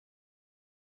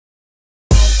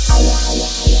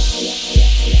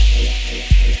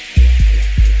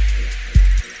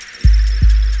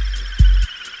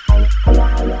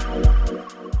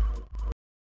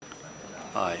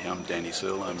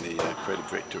Searle. I'm the Creative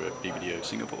Director at BBDO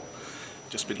Singapore.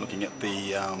 Just been looking at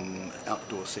the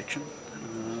outdoor section.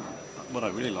 What I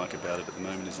really like about it at the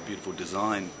moment is the beautiful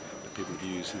design that people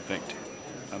use. In fact,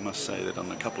 I must say that on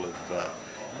a couple of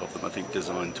them I think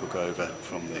design took over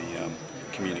from the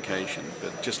communication,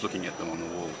 but just looking at them on the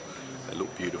wall, they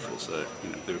look beautiful, so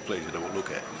they're a pleasure to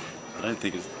look at. I don't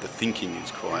think the thinking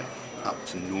is quite up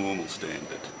to normal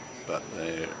standard, but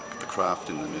the craft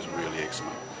in them is really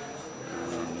excellent.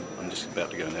 I'm just about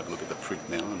to go and have a look at the print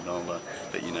now, and I'll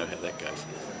let you know how that goes.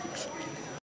 Thanks.